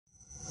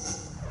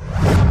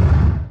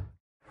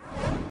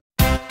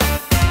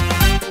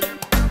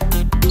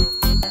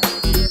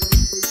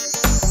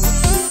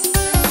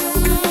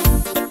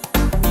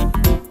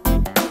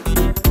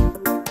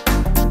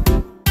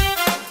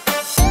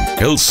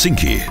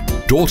Helsinki,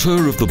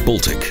 daughter of the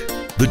Baltic,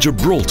 the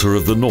Gibraltar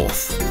of the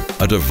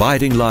North, a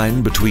dividing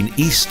line between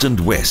East and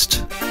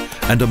West,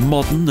 and a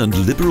modern and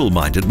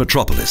liberal-minded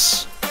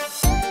metropolis.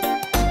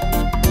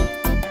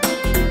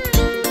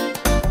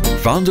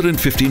 Founded in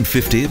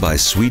 1550 by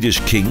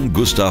Swedish King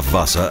Gustav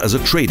I as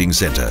a trading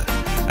centre,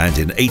 and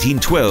in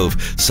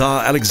 1812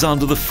 Czar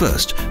Alexander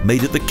I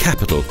made it the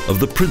capital of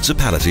the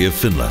Principality of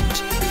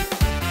Finland.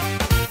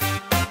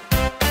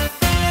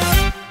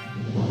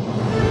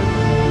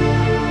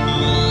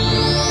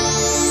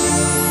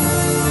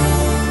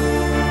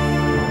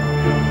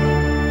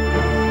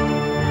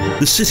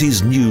 The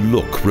city's new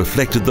look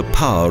reflected the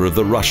power of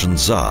the Russian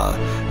Tsar,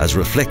 as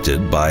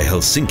reflected by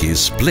Helsinki's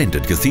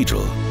splendid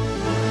cathedral.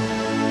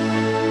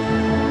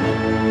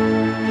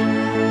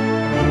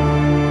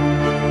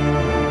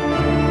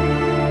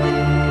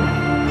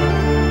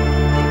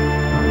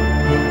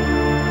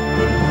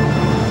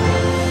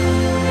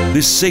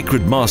 This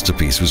sacred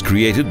masterpiece was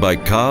created by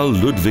Carl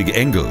Ludwig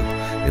Engel.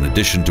 In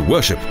addition to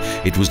worship,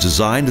 it was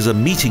designed as a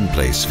meeting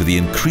place for the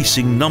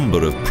increasing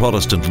number of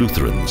Protestant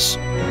Lutherans.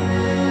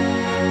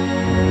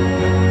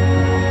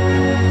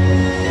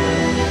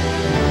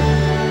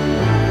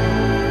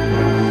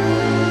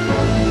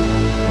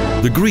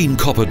 The green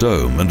copper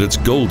dome and its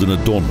golden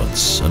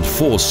adornments and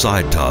 4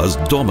 side towers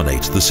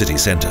dominate the city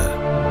centre.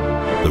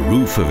 The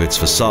roof of its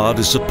facade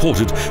is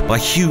supported by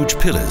huge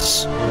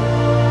pillars.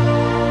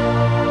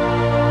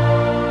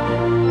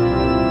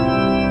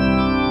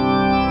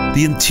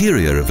 The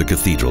interior of the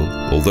cathedral,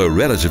 although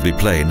relatively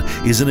plain,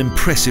 is an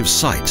impressive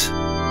sight.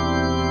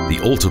 The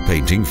altar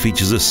painting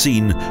features a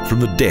scene from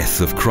the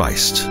death of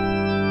Christ.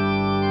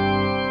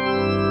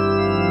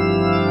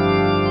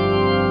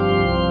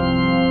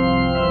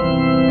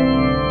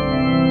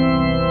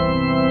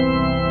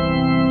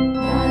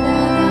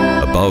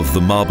 Above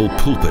the marble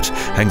pulpit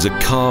hangs a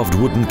carved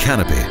wooden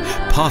canopy,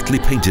 partly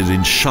painted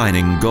in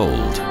shining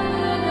gold.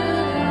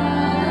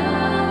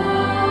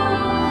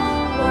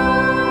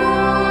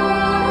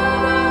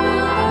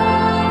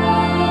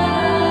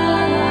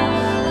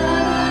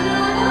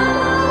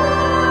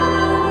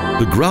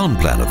 The ground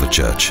plan of the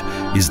church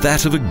is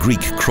that of a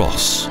Greek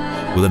cross,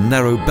 with a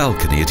narrow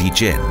balcony at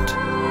each end.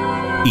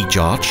 Each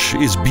arch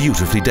is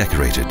beautifully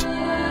decorated.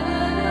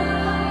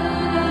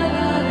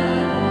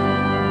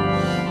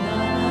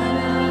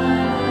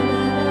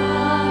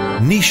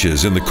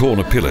 Niches in the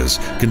corner pillars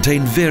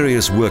contain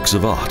various works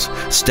of art,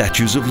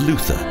 statues of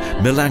Luther,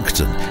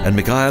 Melanchthon and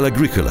Mikhail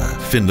Agricola,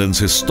 Finland's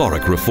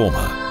historic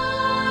reformer.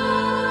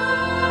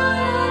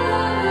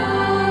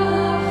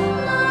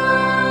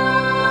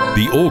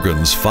 The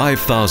organ's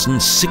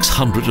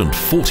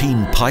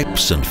 5,614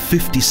 pipes and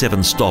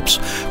 57 stops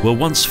were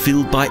once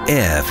filled by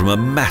air from a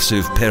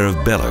massive pair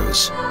of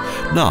bellows.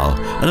 Now,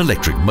 an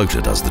electric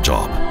motor does the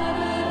job.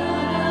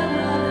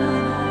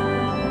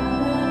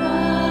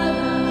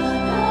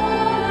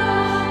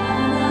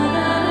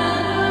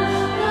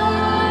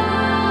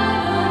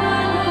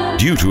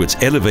 Due to its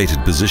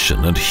elevated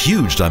position and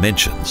huge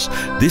dimensions,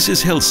 this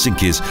is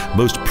Helsinki's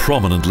most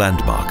prominent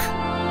landmark.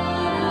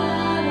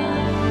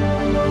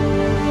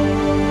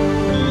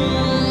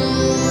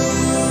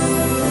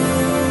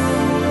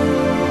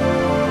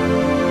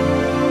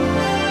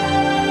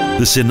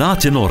 The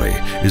Senaatintori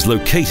is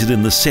located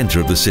in the center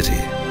of the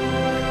city.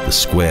 The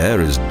square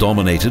is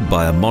dominated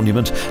by a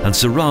monument and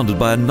surrounded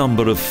by a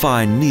number of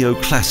fine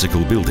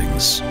neoclassical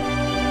buildings.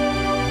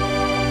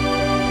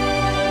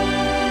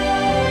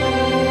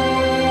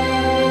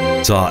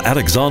 Czar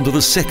Alexander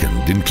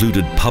II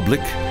included public,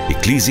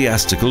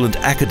 ecclesiastical and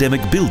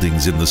academic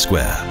buildings in the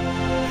square,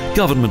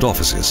 government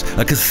offices,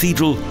 a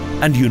cathedral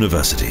and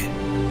university.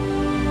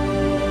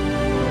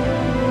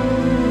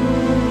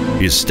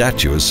 His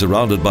statue is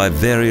surrounded by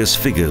various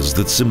figures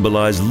that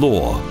symbolize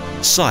law,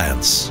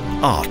 science,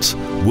 art,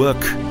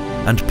 work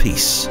and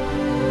peace.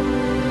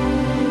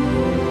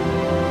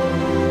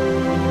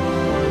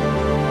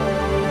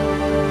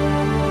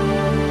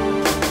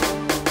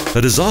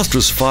 A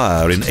disastrous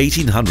fire in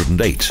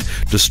 1808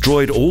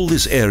 destroyed all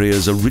this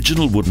area's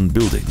original wooden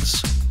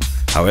buildings.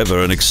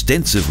 However, an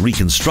extensive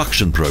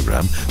reconstruction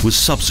program was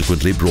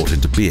subsequently brought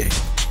into being.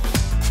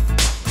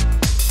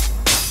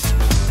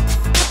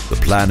 The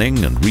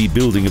planning and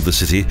rebuilding of the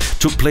city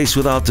took place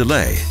without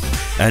delay,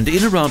 and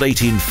in around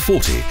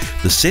 1840,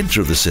 the centre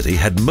of the city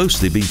had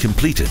mostly been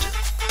completed.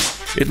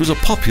 It was a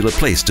popular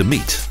place to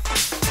meet.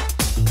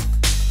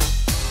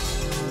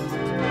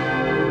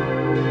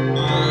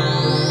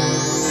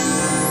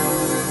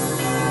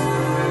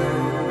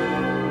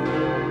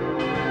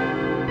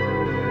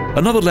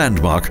 Another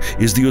landmark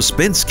is the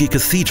Uspenski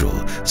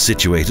Cathedral,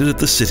 situated at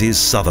the city's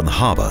southern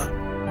harbour,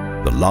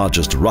 the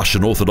largest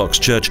Russian Orthodox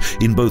church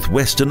in both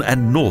Western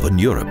and Northern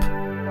Europe.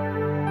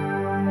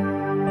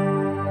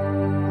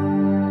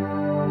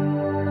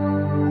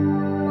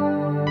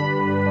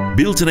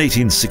 Built in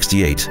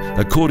 1868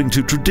 according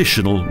to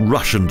traditional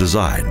Russian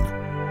design,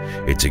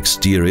 its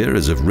exterior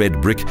is of red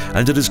brick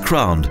and it is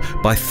crowned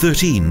by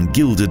 13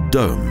 gilded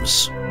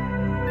domes.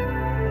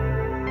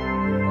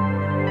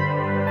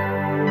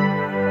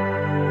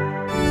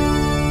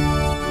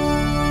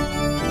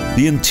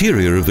 The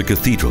interior of the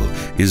cathedral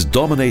is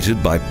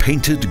dominated by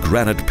painted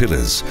granite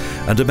pillars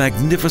and a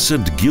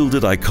magnificent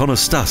gilded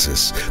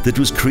iconostasis that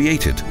was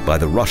created by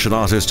the Russian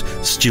artist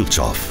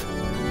Stilchov.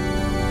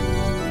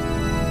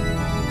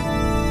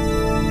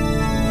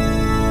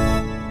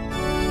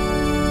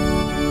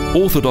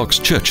 Orthodox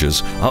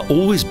churches are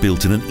always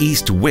built in an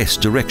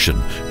east-west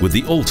direction, with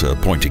the altar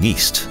pointing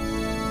east.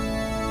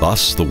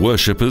 Thus, the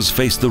worshippers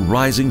face the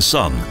rising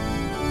sun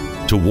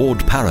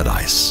toward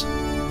paradise.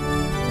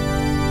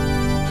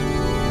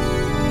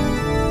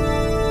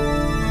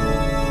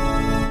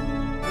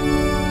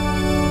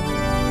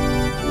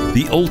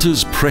 The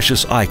altar's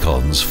precious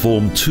icons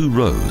form two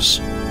rows,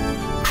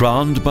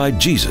 crowned by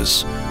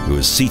Jesus, who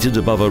is seated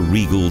above a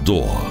regal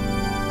door.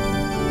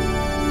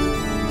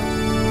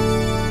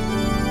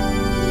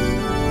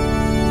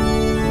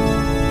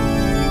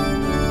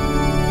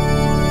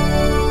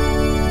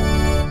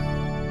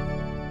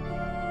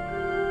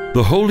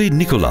 The Holy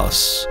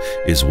Nicholas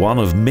is one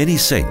of many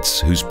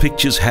saints whose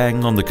pictures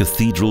hang on the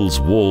cathedral's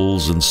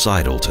walls and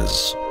side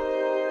altars.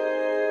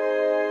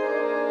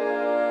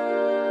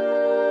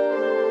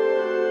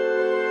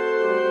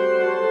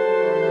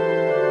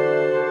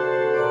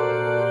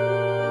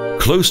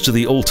 Close to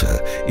the altar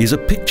is a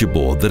picture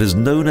board that is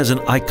known as an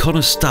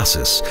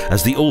iconostasis,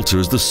 as the altar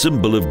is the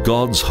symbol of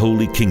God's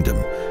holy kingdom,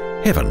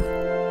 heaven.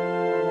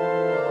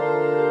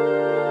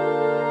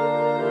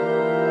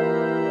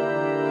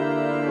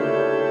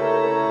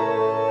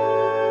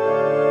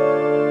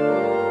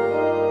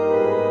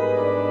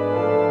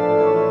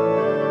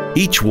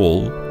 Each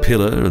wall,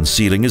 pillar and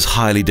ceiling is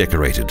highly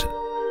decorated.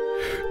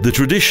 The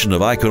tradition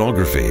of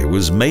iconography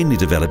was mainly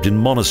developed in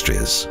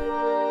monasteries.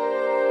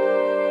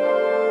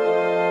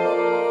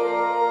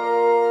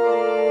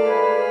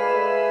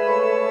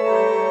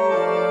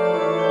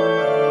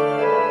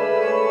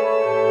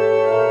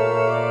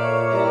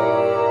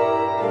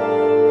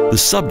 The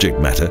subject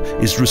matter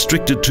is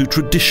restricted to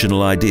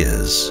traditional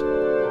ideas.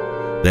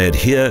 They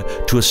adhere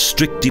to a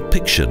strict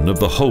depiction of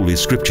the Holy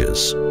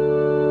Scriptures.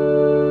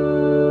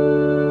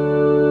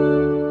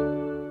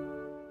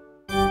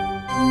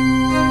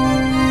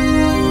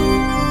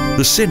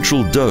 The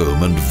central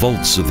dome and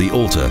vaults of the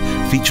altar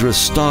feature a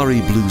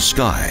starry blue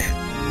sky.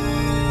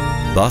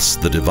 Thus,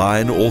 the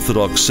divine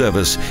Orthodox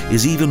service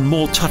is even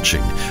more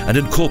touching and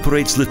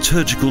incorporates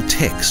liturgical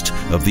text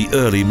of the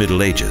early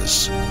Middle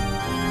Ages.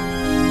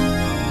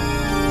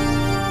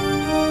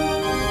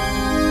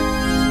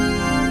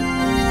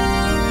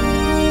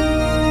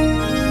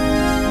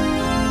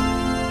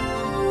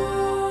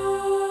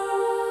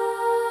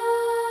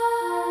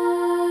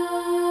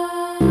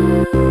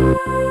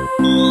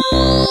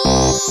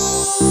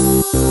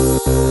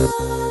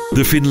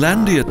 The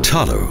Finlandia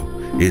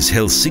Talo is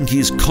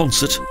Helsinki's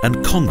concert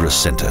and congress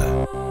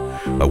centre,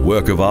 a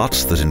work of art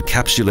that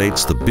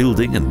encapsulates the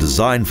building and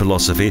design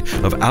philosophy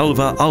of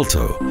Alvar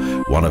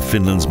Aalto, one of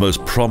Finland's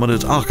most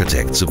prominent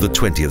architects of the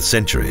 20th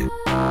century.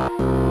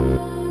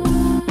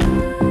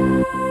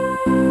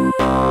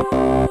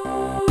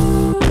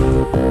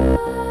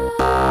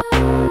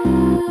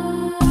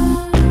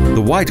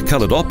 The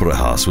white-coloured opera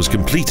house was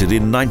completed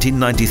in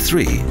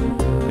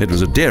 1993. It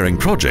was a daring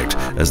project,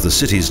 as the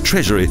city's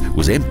treasury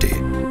was empty.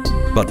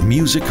 But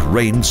music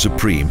reigned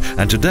supreme,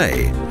 and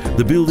today,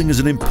 the building is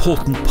an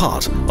important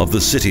part of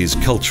the city's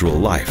cultural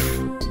life.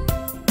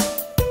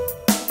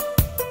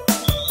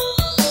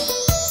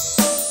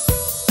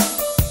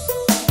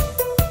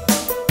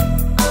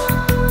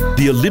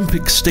 The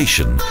Olympic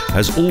Station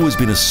has always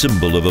been a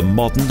symbol of a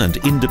modern and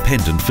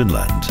independent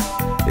Finland.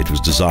 It was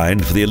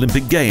designed for the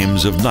Olympic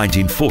Games of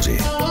 1940.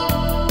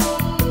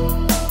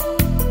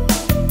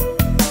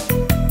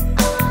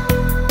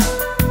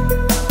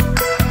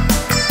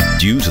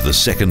 Due to the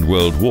Second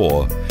World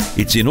War,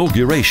 its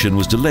inauguration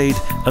was delayed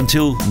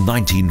until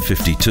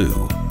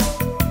 1952.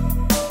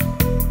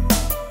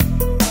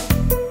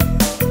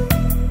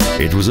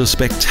 It was a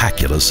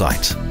spectacular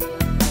sight.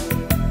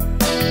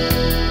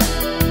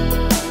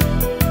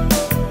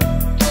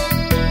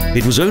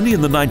 It was only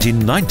in the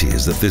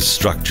 1990s that this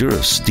structure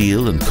of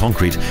steel and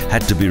concrete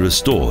had to be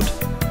restored,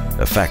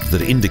 a fact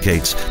that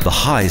indicates the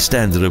high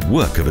standard of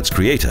work of its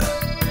creator.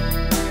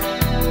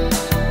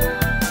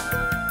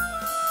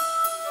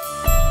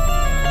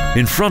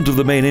 In front of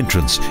the main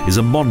entrance is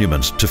a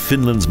monument to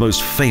Finland's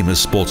most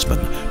famous sportsman,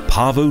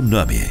 Paavo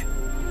Nurmi,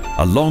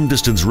 a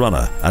long-distance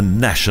runner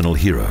and national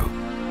hero.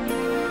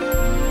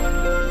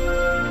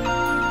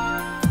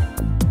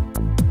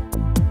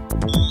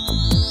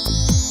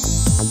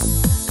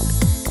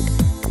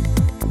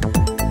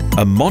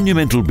 A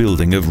monumental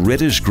building of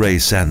reddish-grey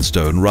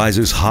sandstone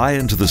rises high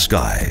into the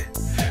sky,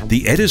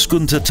 the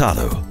Eduskunta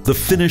Talo, the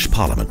Finnish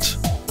Parliament.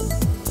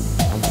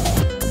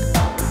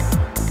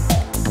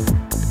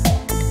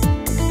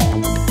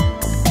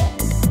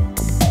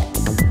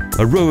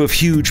 A row of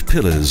huge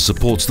pillars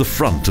supports the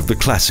front of the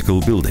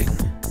classical building.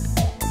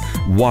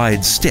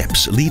 Wide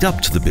steps lead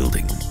up to the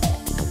building.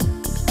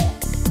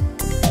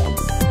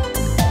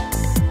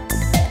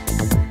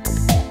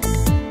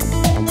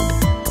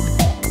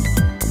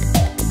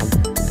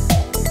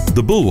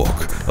 The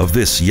bulwark of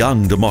this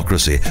young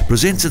democracy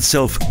presents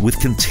itself with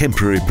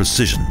contemporary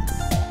precision.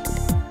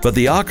 But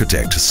the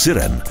architect,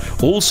 Siren,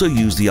 also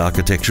used the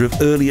architecture of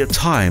earlier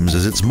times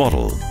as its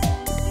model.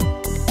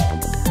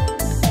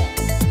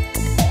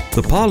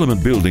 The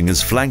Parliament building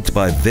is flanked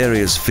by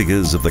various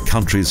figures of the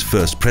country's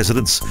first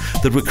presidents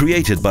that were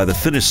created by the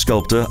Finnish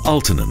sculptor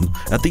Aaltonen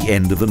at the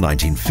end of the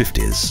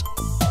 1950s.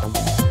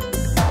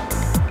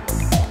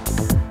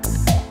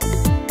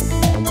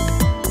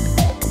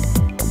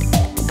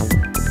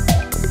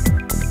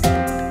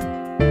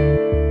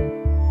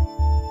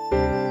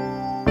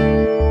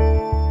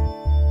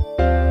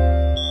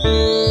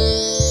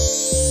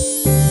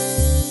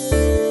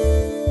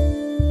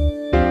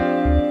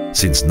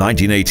 Since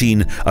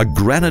 1918, a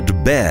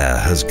granite bear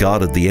has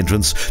guarded the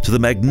entrance to the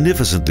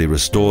magnificently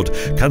restored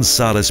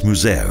Kansallis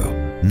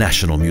Museo,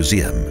 National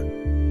Museum.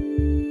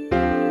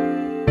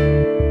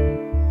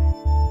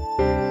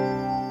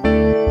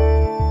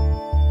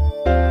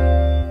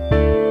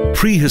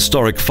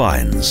 Prehistoric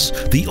finds,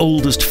 the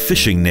oldest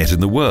fishing net in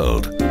the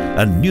world,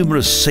 and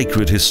numerous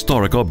sacred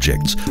historic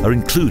objects are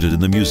included in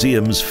the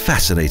museum's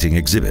fascinating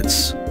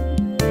exhibits.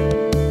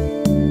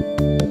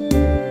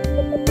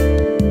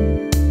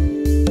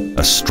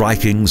 A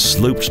striking,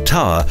 sloped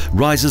tower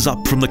rises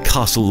up from the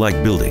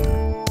castle-like building.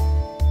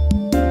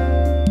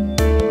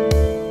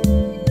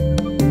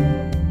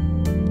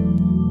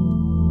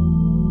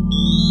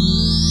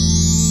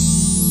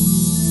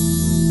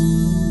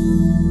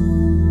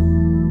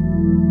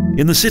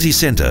 In the city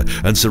centre,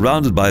 and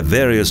surrounded by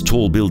various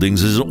tall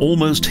buildings, is an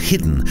almost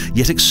hidden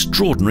yet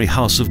extraordinary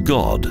house of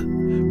God,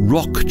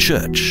 Rock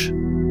Church.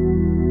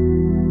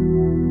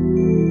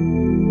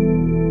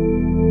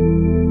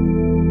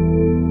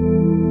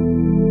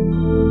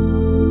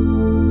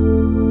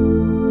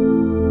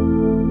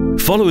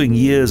 Following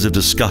years of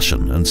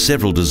discussion and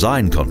several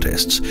design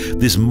contests,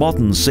 this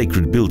modern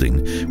sacred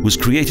building was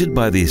created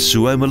by the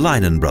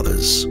Suomalainen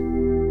brothers.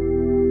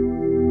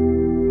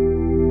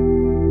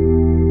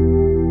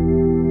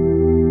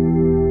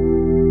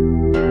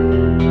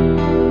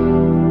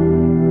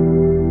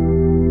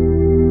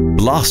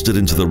 Blasted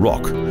into the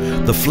rock,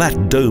 the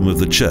flat dome of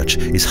the church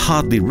is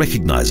hardly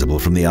recognizable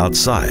from the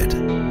outside.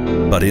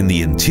 But in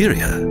the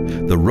interior,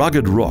 the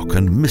rugged rock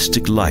and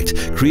mystic light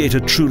create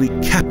a truly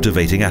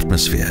captivating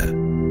atmosphere.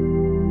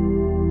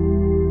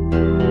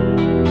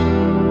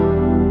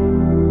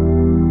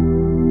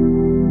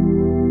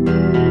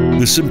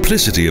 The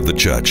simplicity of the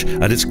church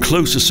and its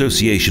close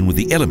association with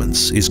the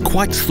elements is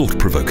quite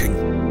thought-provoking.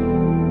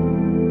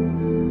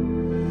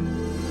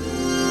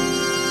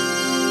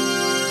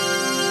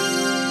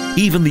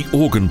 Even the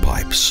organ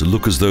pipes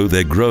look as though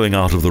they're growing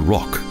out of the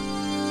rock.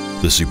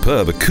 The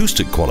superb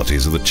acoustic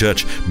qualities of the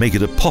church make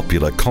it a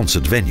popular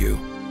concert venue.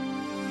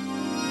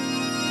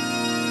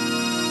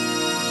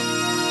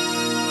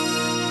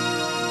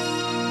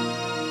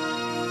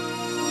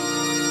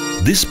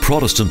 This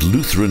Protestant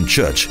Lutheran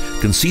church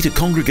can seat a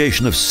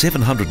congregation of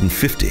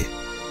 750.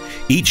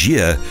 Each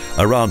year,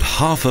 around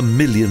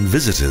 500,000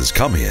 visitors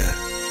come here.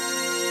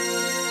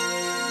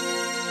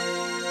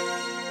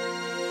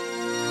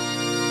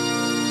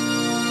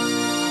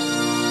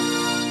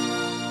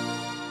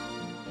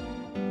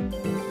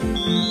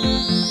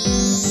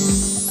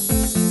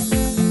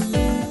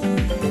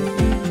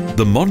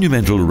 The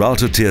monumental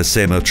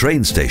Rautatiesema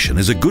train station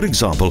is a good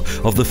example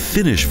of the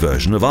Finnish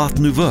version of Art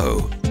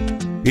Nouveau.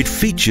 It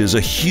features a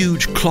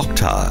huge clock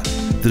tower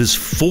that is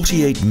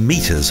 48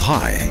 meters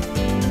high.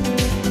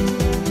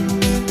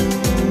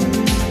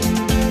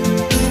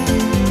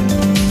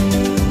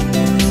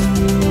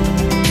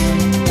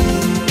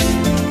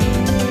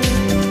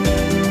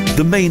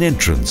 The main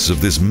entrance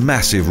of this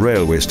massive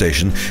railway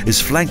station is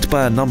flanked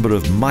by a number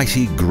of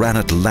mighty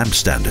granite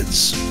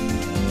lampstandards.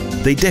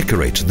 They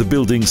decorate the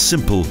building's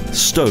simple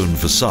stone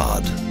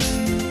facade.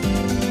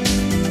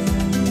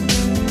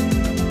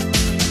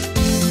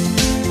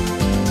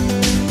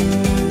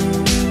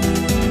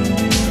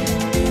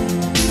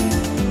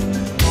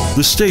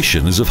 The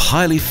station is of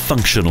highly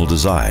functional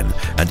design,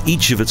 and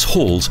each of its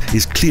halls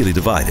is clearly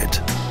divided.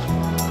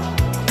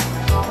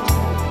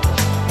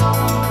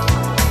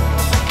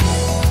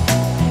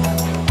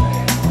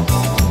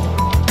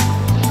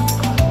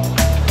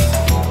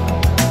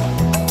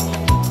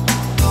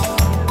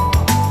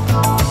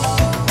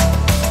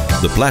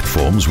 The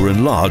platforms were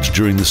enlarged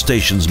during the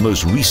station's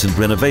most recent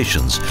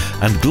renovations,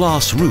 and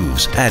glass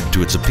roofs add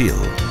to its appeal.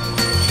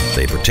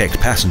 They protect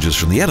passengers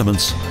from the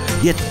elements,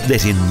 yet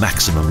let in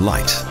maximum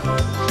light.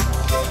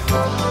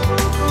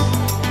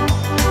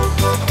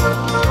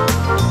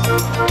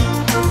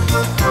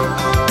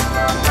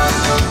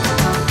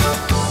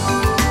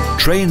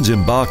 Trains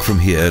embark from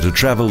here to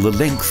travel the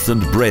length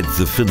and breadth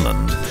of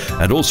Finland,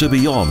 and also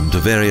beyond to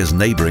various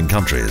neighbouring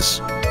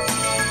countries.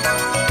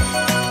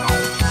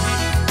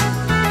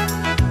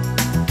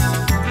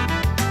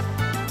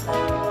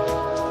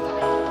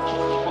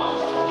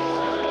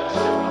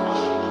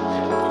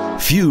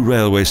 Few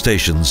railway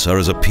stations are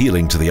as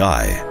appealing to the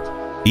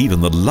eye. Even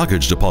the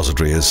luggage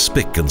depository is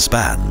spick and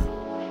span.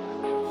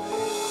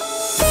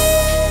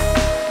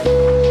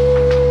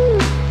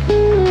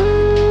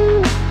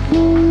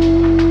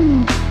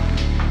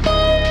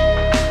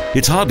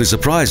 It's hardly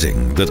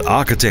surprising that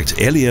architect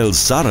Eliel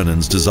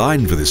Saarinen's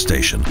design for this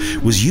station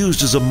was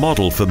used as a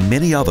model for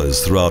many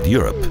others throughout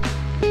Europe.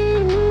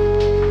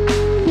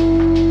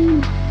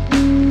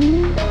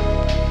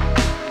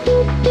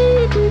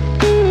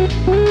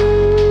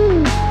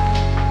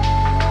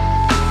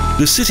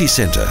 The city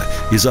centre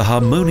is a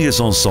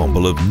harmonious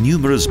ensemble of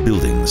numerous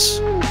buildings.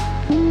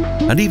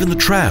 And even the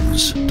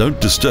trams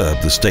don't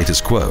disturb the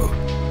status quo.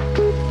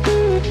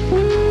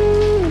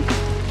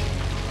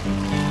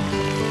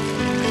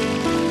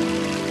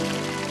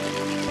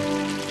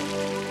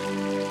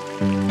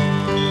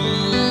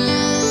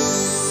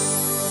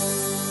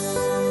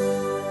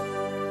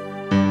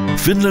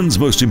 Finland's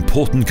most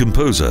important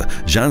composer,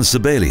 Jan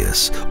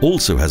Sibelius,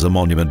 also has a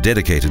monument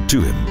dedicated to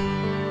him.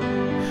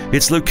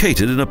 It's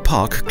located in a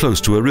park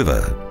close to a river.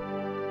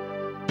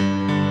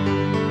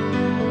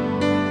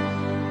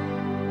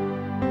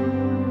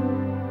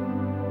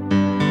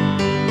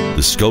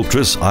 The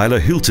sculptress Aila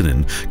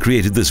Hiltunen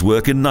created this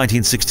work in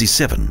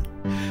 1967,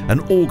 an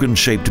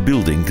organ-shaped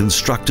building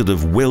constructed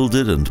of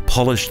welded and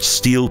polished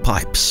steel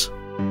pipes.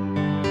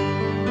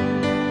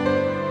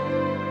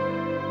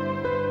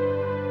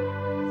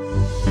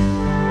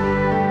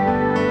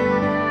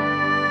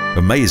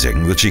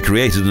 Amazing that she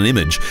created an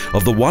image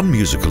of the one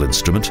musical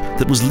instrument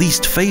that was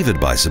least favoured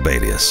by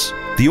Sibelius,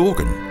 the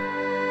organ.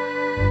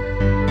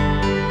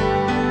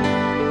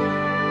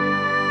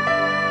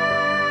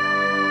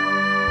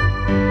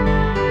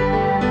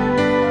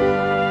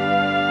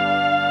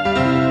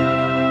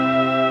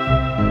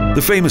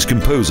 The famous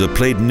composer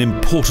played an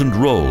important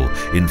role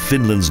in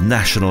Finland's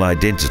national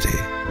identity.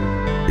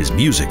 His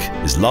music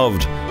is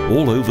loved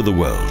all over the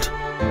world.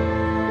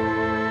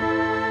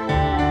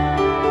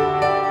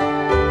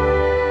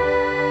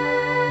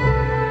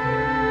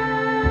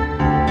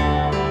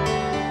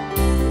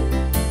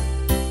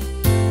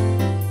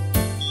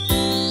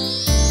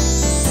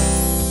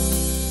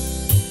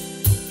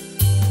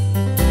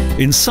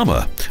 In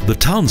summer, the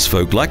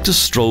townsfolk like to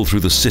stroll through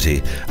the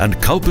city, and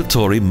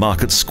Kauppattori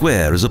Market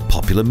Square is a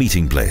popular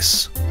meeting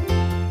place.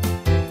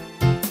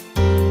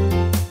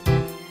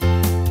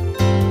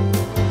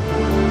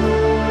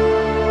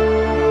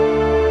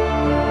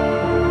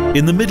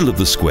 In the middle of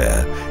the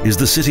square is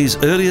the city's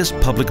earliest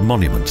public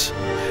monument,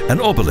 an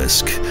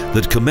obelisk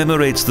that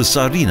commemorates the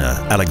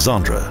Tsarina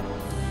Alexandra.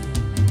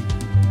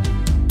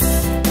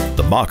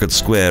 The market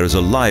square is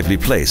a lively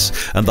place,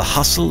 and the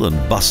hustle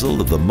and bustle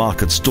of the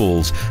market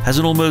stalls has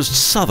an almost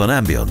southern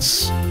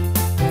ambience.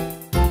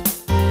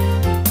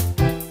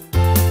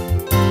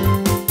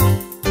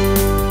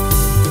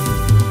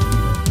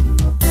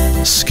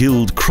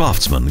 Skilled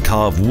craftsmen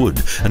carve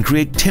wood and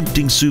create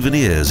tempting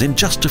souvenirs in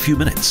just a few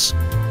minutes.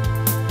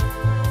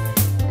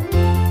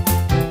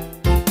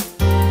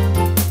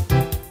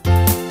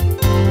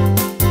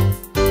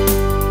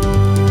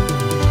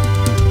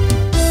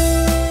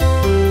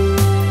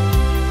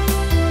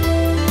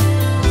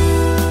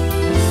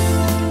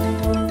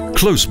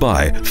 Close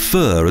by,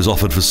 fur is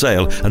offered for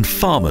sale, and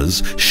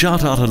farmers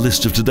shout out a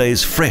list of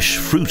today's fresh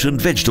fruit and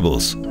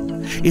vegetables.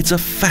 It's a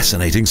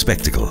fascinating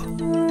spectacle.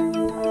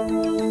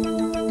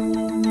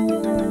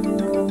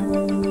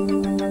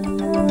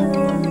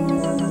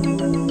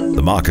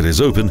 The market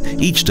is open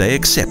each day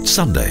except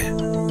Sunday.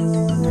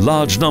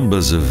 Large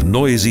numbers of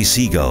noisy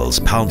seagulls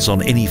pounce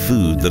on any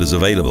food that is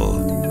available.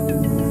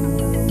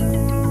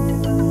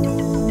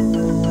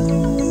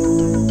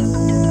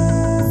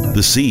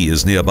 The sea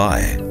is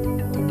nearby.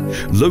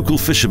 Local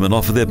fishermen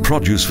offer their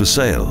produce for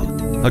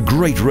sale, a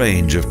great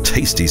range of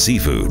tasty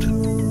seafood.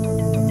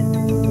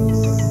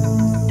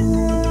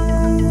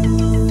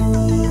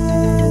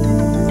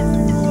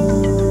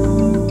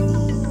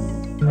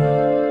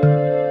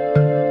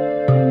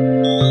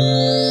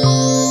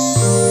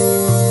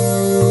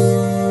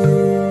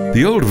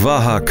 The old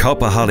Vaha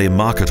Kaupahalli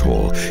Market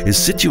Hall is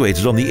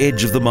situated on the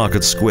edge of the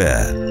market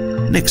square,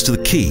 next to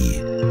the quay,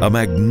 a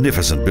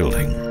magnificent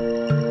building.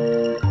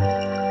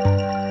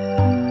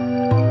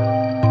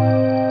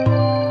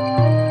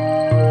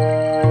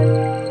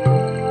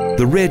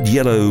 The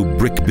red-yellow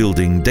brick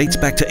building dates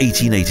back to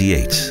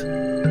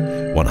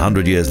 1888.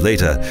 100 years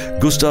later,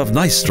 Gustav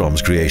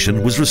Nystrom's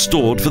creation was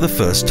restored for the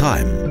first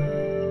time.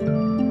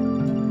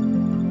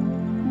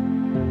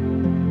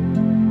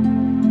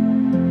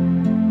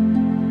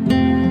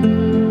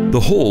 The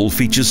hall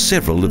features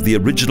several of the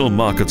original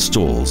market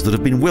stalls that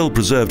have been well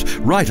preserved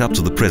right up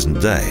to the present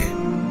day.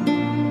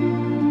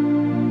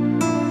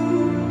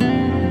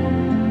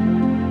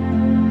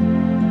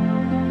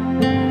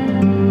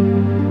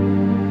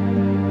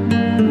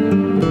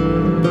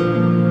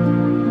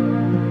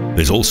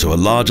 There's also a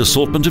large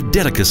assortment of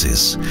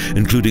delicacies,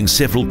 including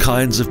several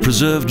kinds of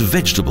preserved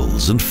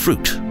vegetables and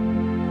fruit.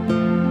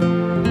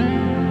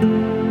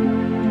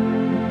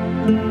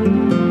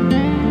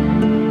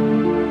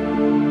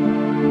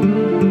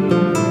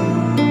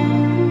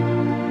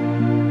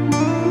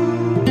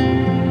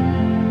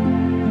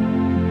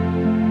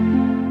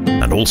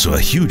 And also a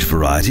huge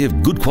variety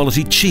of good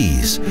quality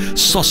cheese,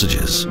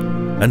 sausages,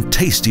 and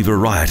tasty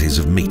varieties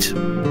of meat.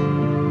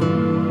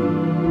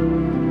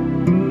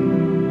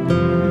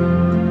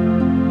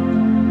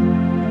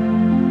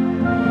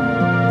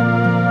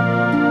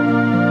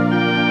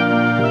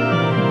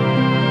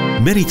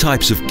 Many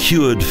types of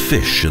cured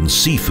fish and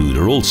seafood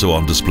are also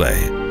on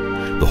display.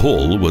 The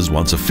hall was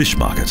once a fish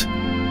market.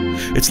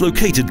 It's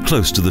located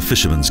close to the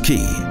Fisherman's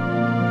Quay.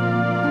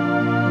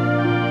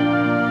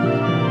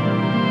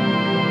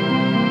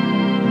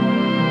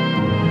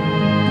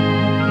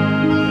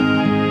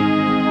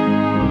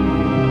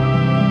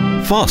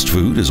 Fast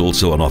food is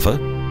also on offer,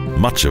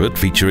 much of it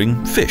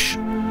featuring fish,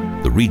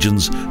 the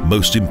region's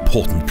most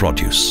important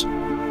produce.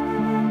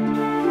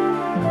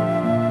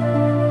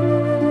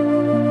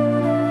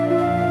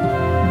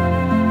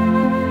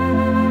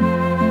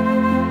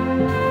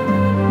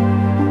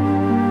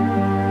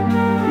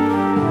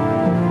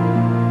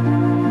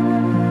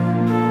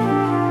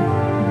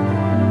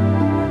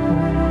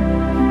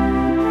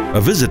 A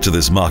visit to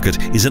this market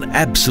is an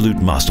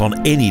absolute must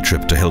on any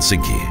trip to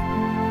Helsinki.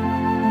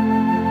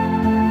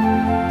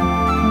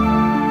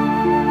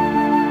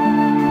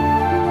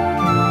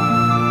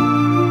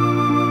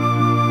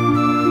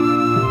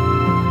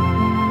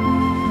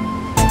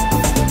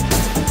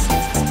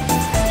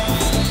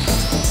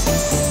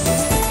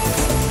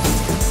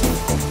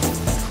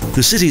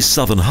 The city's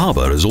southern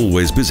harbour is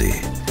always busy.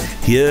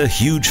 Here,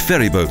 huge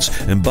ferry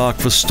boats embark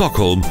for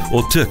Stockholm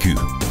or Turku.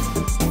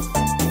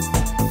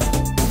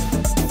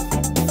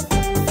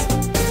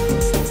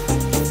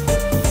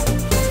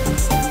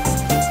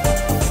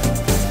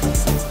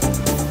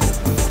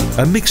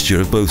 A mixture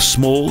of both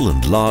small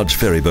and large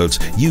ferry boats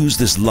use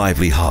this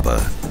lively harbour.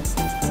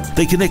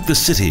 They connect the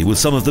city with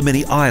some of the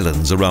many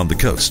islands around the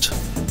coast.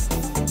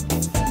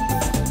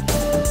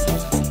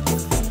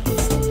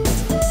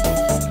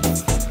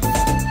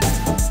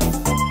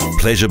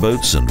 Pleasure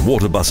boats and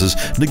water buses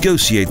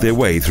negotiate their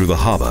way through the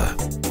harbour.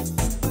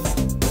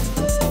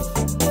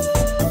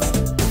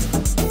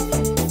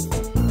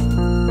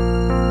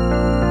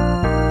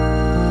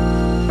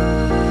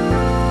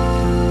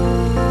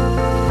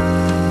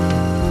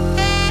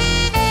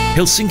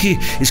 Helsinki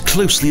is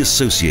closely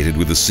associated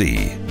with the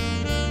sea.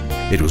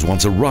 It was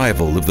once a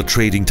rival of the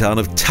trading town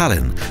of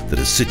Tallinn that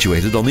is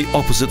situated on the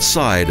opposite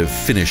side of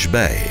Finnish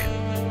Bay.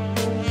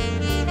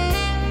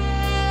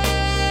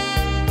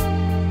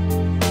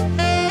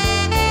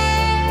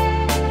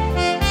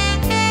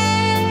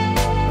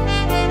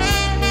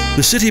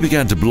 The city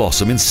began to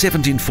blossom in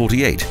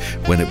 1748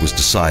 when it was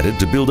decided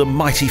to build a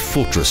mighty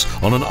fortress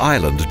on an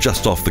island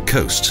just off the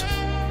coast.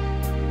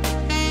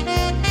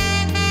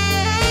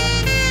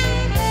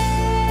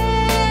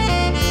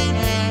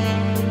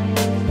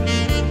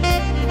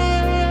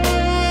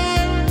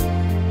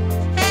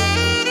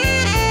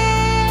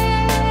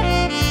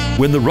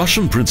 When the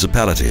Russian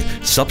Principality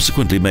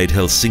subsequently made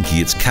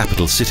Helsinki its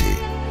capital city,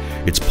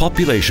 its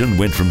population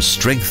went from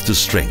strength to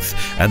strength,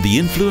 and the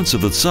influence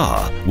of the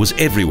Tsar was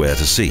everywhere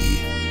to see.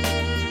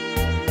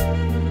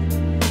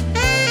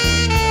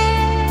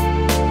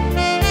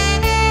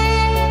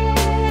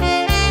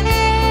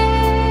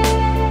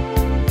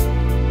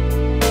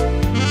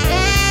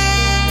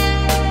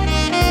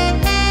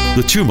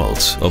 The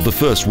tumults of the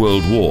First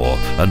World War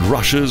and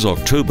Russia's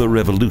October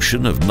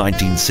Revolution of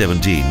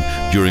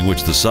 1917, during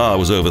which the Tsar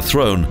was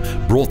overthrown,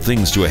 brought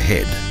things to a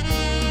head.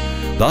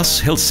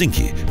 Thus,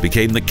 Helsinki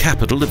became the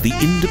capital of the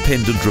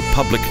independent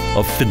Republic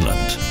of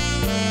Finland.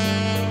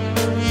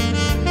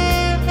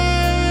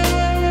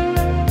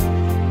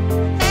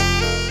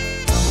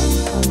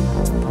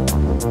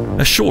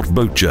 A short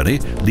boat journey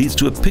leads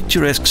to a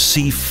picturesque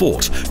sea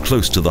fort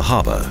close to the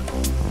harbour.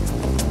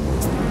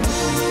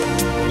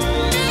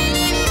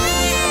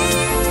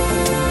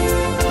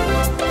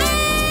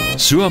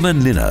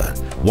 Suomenlinna,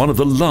 one of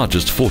the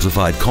largest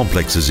fortified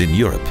complexes in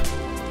Europe.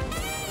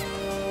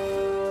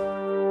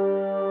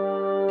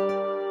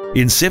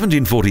 In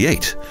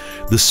 1748,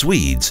 the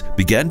Swedes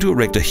began to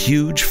erect a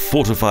huge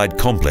fortified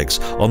complex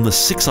on the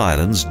 6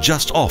 islands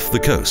just off the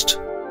coast.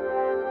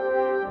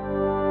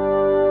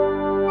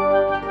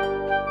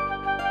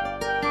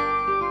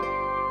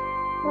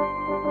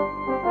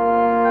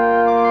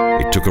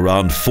 It took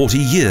around 40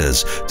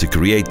 years to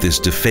create this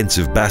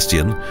defensive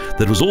bastion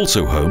that was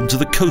also home to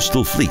the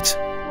coastal fleet.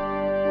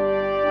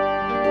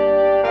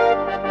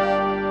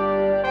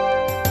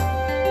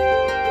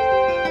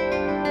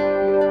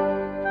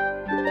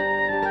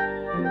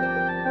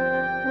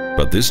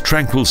 But this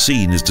tranquil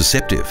scene is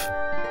deceptive.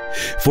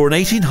 For in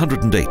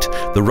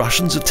 1808, the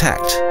Russians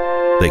attacked.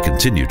 They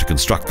continued to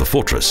construct the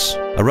fortress.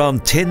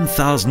 Around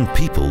 10,000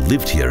 people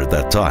lived here at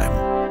that time.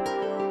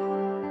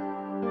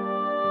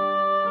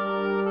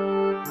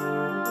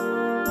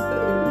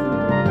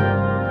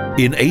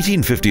 In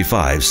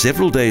 1855,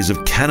 several days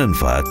of cannon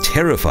fire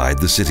terrified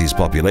the city's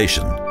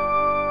population.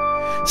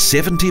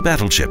 70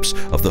 battleships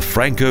of the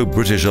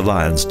Franco-British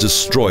alliance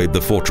destroyed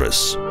the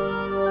fortress.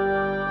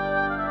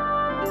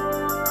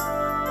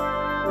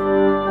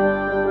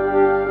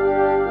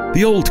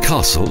 The old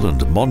castle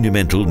and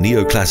monumental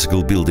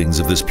neoclassical buildings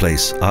of this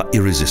place are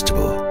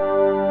irresistible.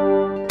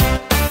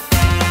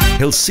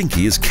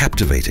 Helsinki is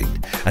captivating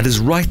and has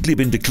rightly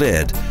been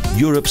declared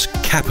Europe's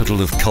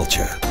capital of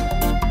culture.